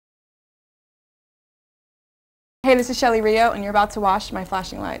Hey, this is Shelly Rio, and you're about to watch my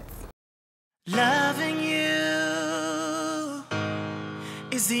flashing lights. Loving you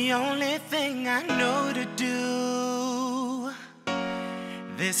is the only thing I know to do.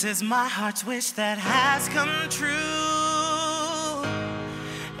 This is my heart's wish that has come true.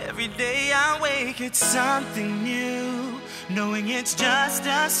 Every day I wake, it's something new, knowing it's just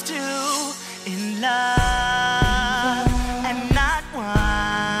us two in love, and not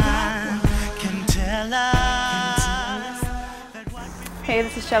one can tell us. Hey,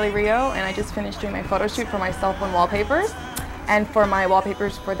 this is Shelly Rio, and I just finished doing my photo shoot for my cell phone wallpapers and for my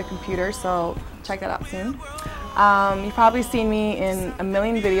wallpapers for the computer, so check that out soon. You've probably seen me in a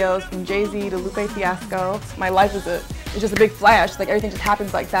million videos, from Jay-Z to Lupe Fiasco. My life is just a big flash, like everything just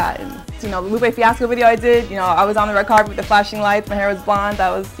happens like that. And you know, the Lupe Fiasco video I did, I was on the red carpet with the flashing lights, my hair was blonde,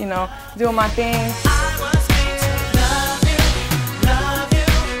 I was, doing my thing.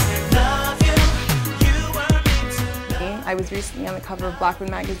 I was recently on the cover of Blackwood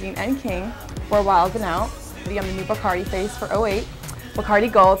Magazine and King for A While Been Out. I'm the new Bacardi face for 08.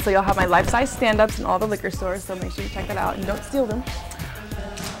 Bacardi Gold, so you'll have my life-size stand-ups in all the liquor stores, so make sure you check that out and don't steal them.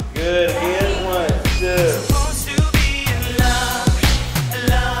 Good, here's 1, 2.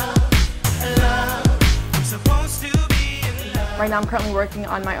 Right now I'm currently working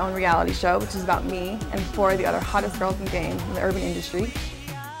on my own reality show, which is about me and 4 of the other hottest girls in the game in the urban industry.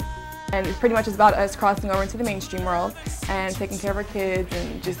 And it pretty much is about us crossing over into the mainstream world and taking care of our kids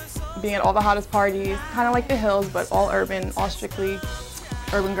and just being at all the hottest parties, kind of like The Hills, but all urban, all strictly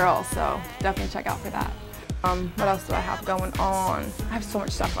urban girls. So definitely check out for that. What else do I have going on? I have so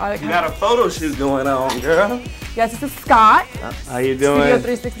much stuff. You got a photo shoot going on, girl. Yes, this is Scott. How you doing? Studio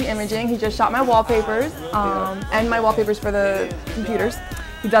 360 Imaging. He just shot my wallpapers and my wallpapers for the computers.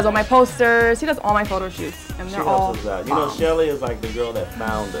 He does all my posters, he does all my photo shoots, and they're all bomb. You know, Shelly is like the girl that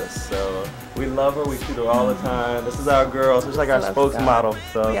found us, so we love her, we shoot her all the time. This is our girl, so she's like our spokesmodel,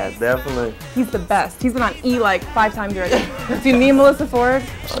 so yes. Definitely. He's the best. He's been on E like 5 times already. Between me and Melissa Ford.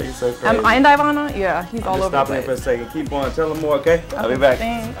 Oh, you're so crazy. And Ivana, yeah, he's all over the place. Stop in for a second, keep on, tell him more, okay? I'll be back.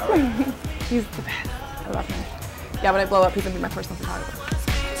 Thanks. All right. He's the best. I love him. Yeah, when I blow up, he's gonna be my personal photographer.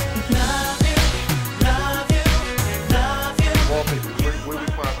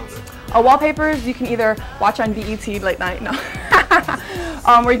 Wallpapers you can either watch on BET late night,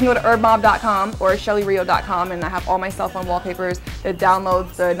 or you can go to herbmob.com or shellyrio.com, and I have all my cell phone wallpapers, the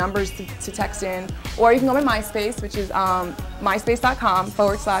downloads, the numbers to text in, or you can go to my MySpace, which is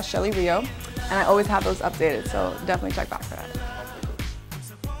myspace.com/ShellyRio, and I always have those updated, so definitely check back for that.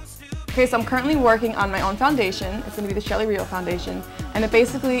 Okay, so I'm currently working on my own foundation. It's going to be the Shelly Rio Foundation, and it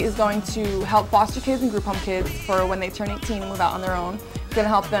basically is going to help foster kids and group home kids for when they turn 18 and move out on their own. It's going to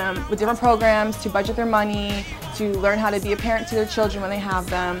help them with different programs to budget their money, to learn how to be a parent to their children when they have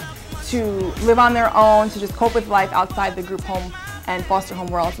them, to live on their own, to just cope with life outside the group home and foster home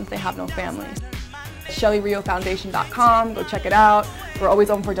world since they have no families. ShellyRioFoundation.com, go check it out. We're always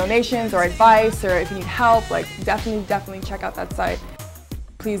open for donations or advice, or if you need help, like definitely check out that site.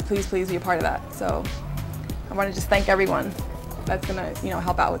 Please, please, please be a part of that. So I want to just thank everyone that's gonna,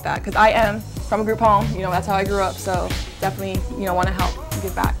 help out with that, because I am from a group home. That's how I grew up. So definitely, want to help and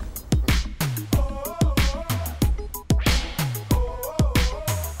give back.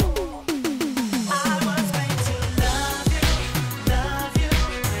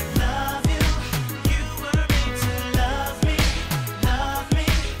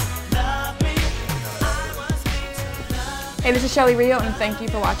 Hey, this is Shelly Rio, and thank you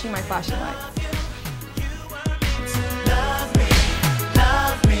for watching my flashing lights.